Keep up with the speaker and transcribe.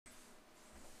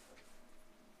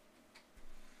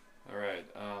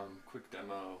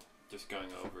just going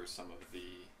over some of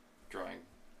the drawing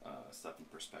stuff in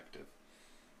perspective.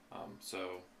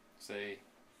 So say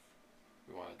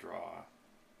we want to draw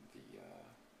the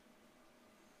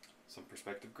some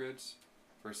perspective grids.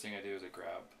 First thing I do is I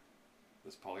grab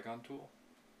this polygon tool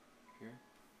here,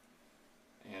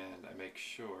 and I make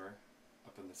sure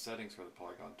up in the settings for the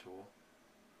polygon tool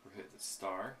we hit the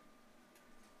star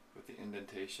with the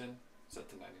indentation set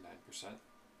to 99%.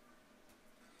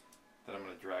 Then I'm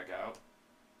going to drag out.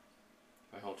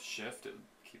 If I hold shift, it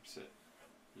keeps it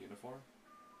uniform.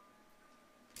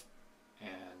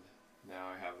 And now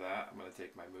I have that. I'm going to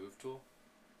take my move tool.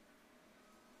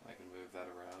 I can move that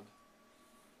around.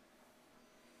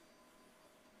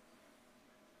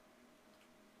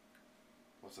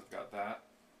 Once I've got that,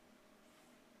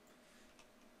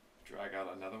 drag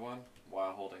out another one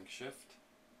while holding shift.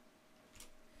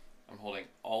 I'm holding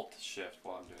alt shift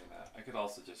while I'm doing that. I could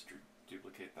also just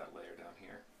duplicate that layer down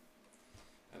here.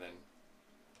 And then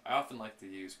I often like to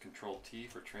use Control T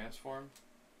for transform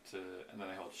and then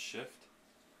I hold shift.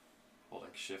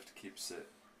 Holding shift keeps it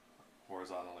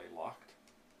horizontally locked.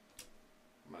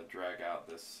 I'm going to drag out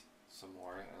this some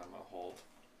more, and I'm going to hold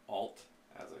alt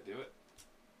as I do it.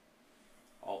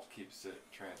 Alt keeps it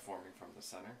transforming from the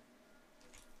center.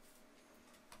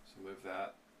 So move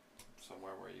that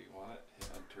somewhere where you want it. Hit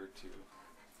enter to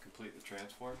complete the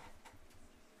transform.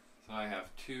 So now I have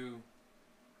two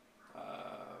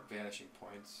vanishing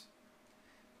points,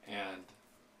 and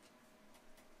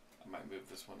I might move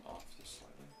this one off just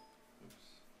slightly. Oops.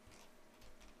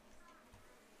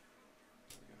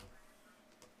 There we go.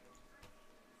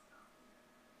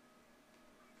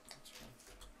 That's fine.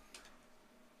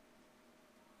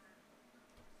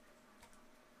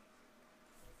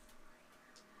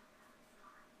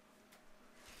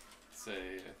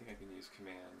 Say, I think I can use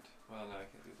command. Well, no, I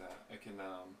can't do that. I can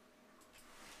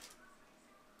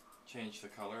change the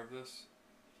color of this.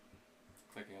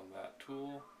 Clicking on that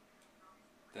tool.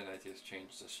 Then I just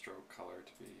change the stroke color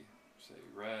to be, say,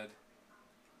 red.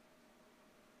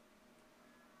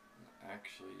 And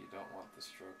actually, you don't want the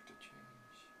stroke to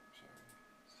change. Sorry,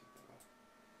 let's take that off.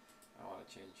 I want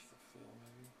to change the fill,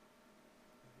 maybe.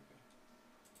 There we go.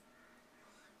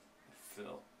 The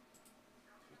fill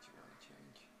is what you want to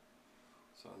change.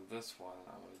 So on this one,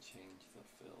 I want to change the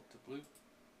fill to blue.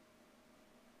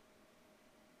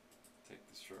 Take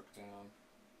the stroke down.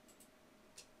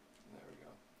 There we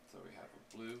go. So we have a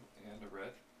blue and a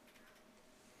red.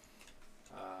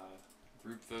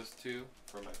 Group those two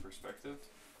for my perspective.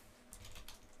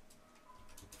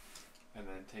 And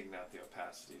then taking out the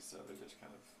opacity so they're just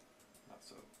kind of not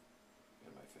so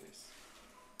in my face.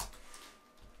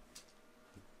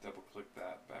 Double click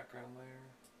that background layer.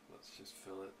 Let's just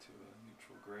fill it to a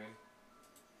neutral gray.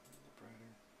 A little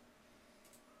brighter.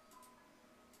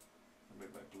 I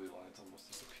made my blue lines almost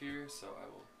disappear, so I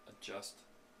will adjust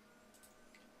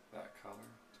that color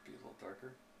to be a little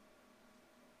darker.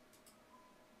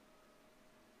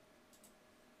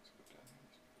 Let's go down here.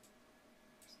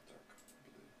 It's dark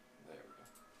blue. There we go.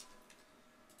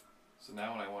 So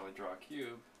now when I want to draw a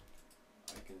cube,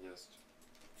 I can just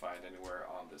find anywhere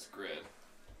on this grid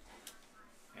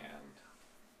and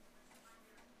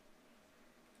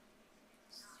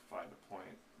find a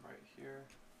point right here,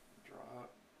 draw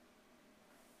up.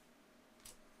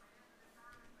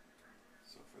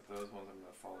 So for those ones, I'm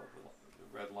going to follow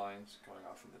the red lines going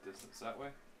off in the distance that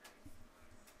way.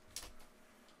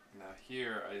 Now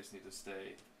here, I just need to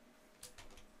stay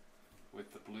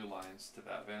with the blue lines to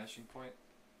that vanishing point.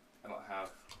 I'm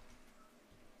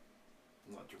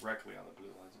not directly on the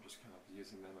blue lines, I'm just kind of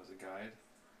using them as a guide.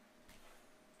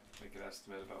 Make an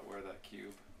estimate about where that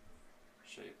cube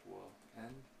shape will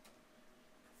end.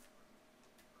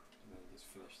 And then just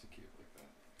finish the cube like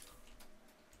that.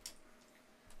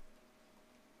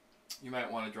 You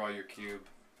might want to draw your cube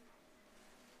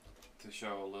to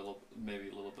show maybe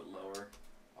a little bit lower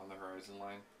on the horizon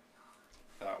line.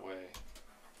 That way,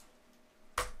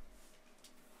 just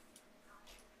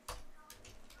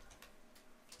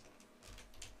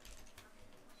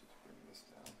bring this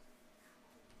down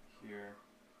here.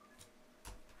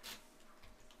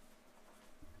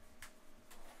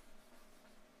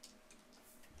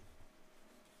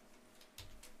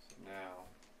 So now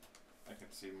I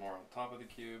can see more on top of the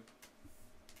cube.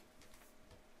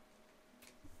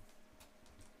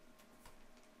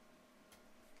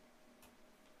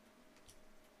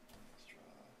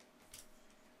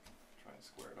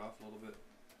 Square it off a little bit.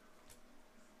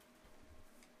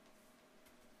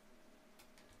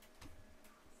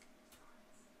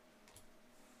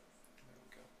 There we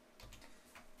go.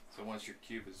 So once your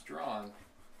cube is drawn,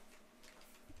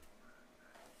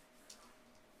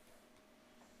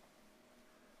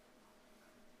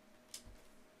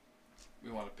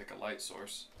 we want to pick a light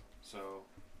source. So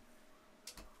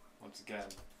once again,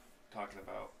 talking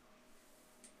about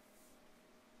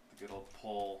the good old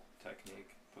pull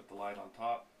technique. Put the light on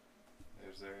top,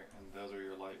 and those are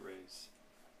your light rays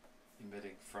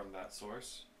emitting from that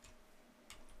source.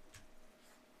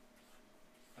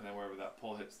 And then wherever that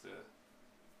pull hits the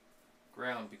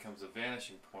ground becomes a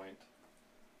vanishing point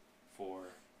for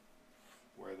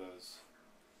where those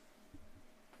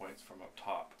points from up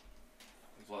top.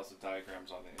 There's lots of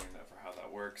diagrams on the internet for how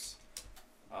that works.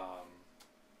 I'm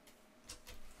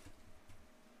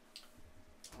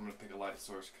going to pick a light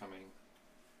source coming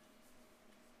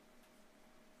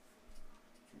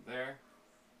from there,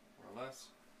 more or less.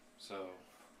 So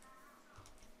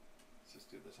let's just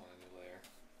do this on a new layer.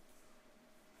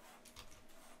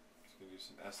 Just going to do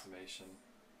some estimation.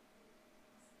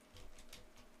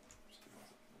 Just do a little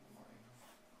more angle.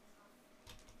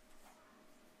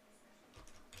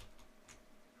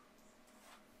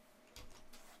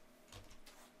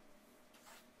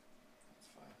 That's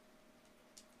fine.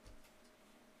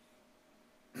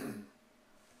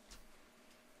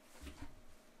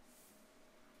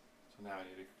 So now I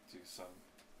need to do some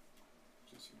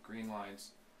green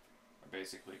lines are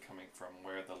basically coming from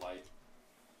where the light,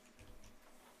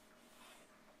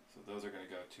 so those are going to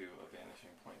go to a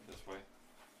vanishing point this way,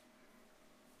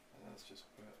 and let's just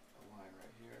put a line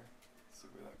right here, see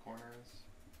where that corner is.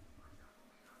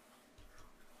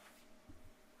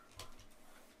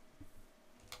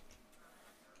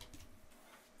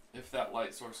 If that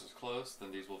light source is close,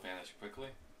 then these will vanish quickly,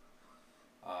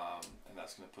 and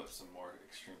that's going to put some more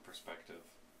extreme perspective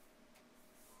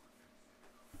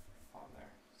on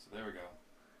there. So there we go.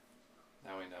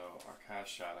 Now we know our cast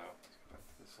shadow, let's go back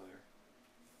to this layer,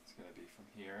 it's going to be from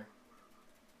here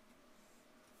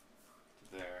to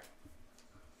there,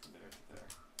 from there to there.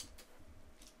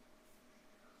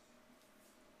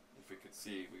 If we could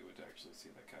see, we would actually see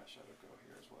the cast shadow go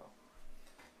here as well,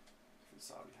 if we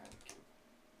saw behind the cube.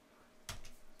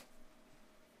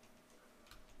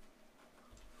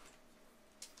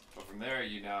 But from there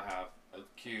you now have a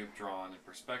cube drawn in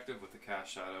perspective with the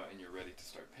cast shadow, and you're ready to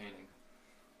start painting.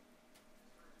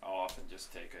 I'll often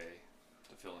just take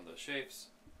to fill in those shapes,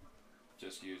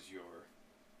 just use your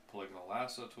polygonal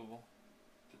lasso tool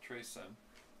to trace them.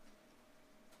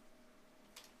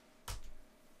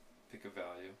 Pick a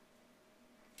value.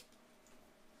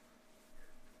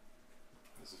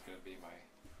 This is going to be my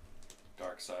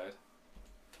dark side.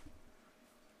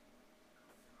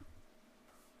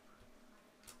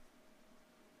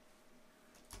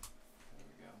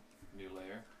 New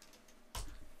layer.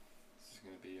 This is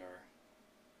going to be our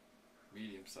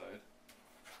medium side,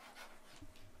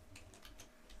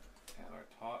 and our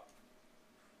top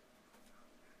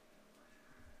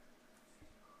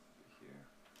here.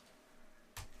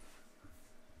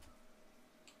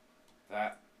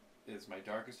 That is my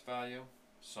darkest value,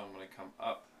 so I'm going to come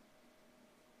up.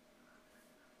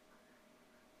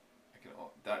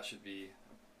 That should be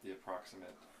the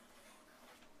approximate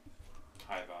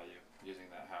high value, using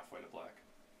that halfway to black.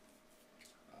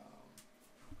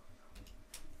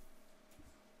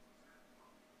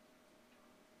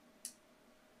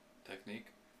 Technique.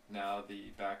 Now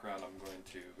the background, I'm going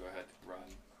to go ahead and run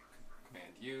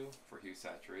Command U for hue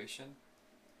saturation,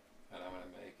 and I'm going to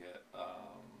make it,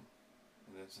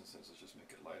 in this instance, let's just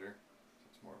make it lighter, so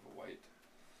it's more of a white,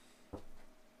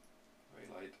 very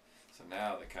light. So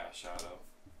now the cast shadow,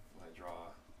 when I draw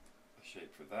a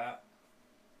shape for that,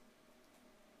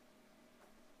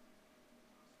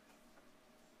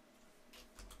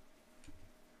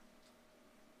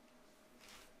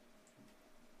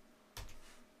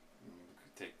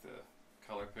 take the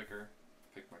color picker,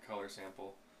 pick my color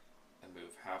sample, and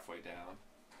move halfway down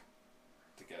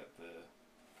to get the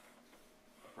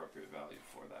appropriate value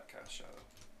for that cast shadow.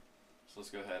 So let's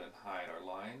go ahead and hide our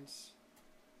lines.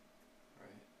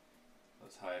 Right.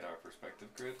 Let's hide our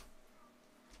perspective grid,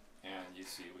 and you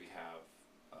see we have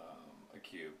a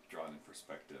cube drawn in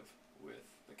perspective with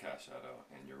the cast shadow,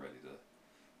 and you're ready to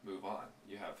move on.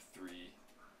 You have 3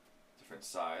 different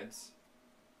sides,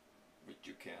 which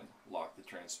you can lock the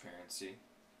transparency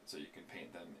so you can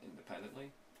paint them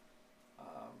independently.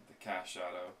 The cast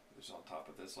shadow is on top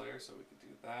of this layer, so we could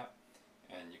do that,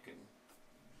 and you can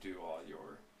do all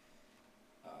your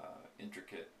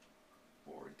intricate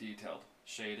or detailed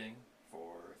shading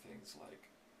for things like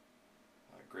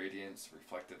gradients,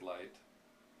 reflected light,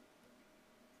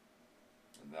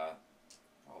 and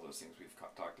all those things we've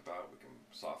talked about. We can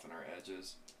soften our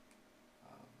edges.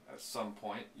 At some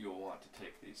point you'll want to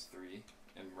take these 3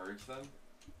 and merge them.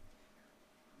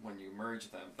 When you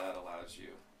merge them, that allows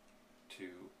you to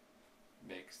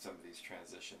make some of these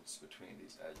transitions between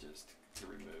these edges to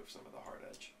remove some of the hard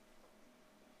edge.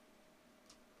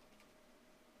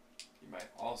 You might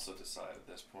also decide at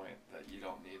this point that you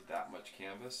don't need that much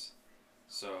canvas,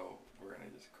 so we're going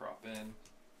to just crop in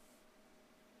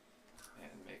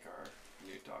and make our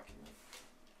new document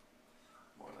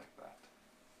more like that.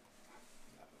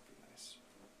 That would be nice.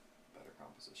 Better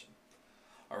composition.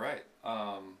 Alright,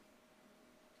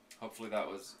 hopefully that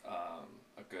was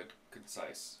a good,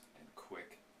 concise, and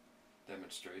quick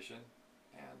demonstration,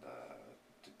 and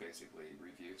to basically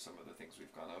review some of the things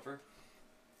we've gone over.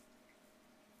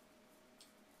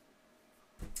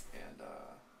 And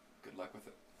good luck with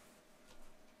it.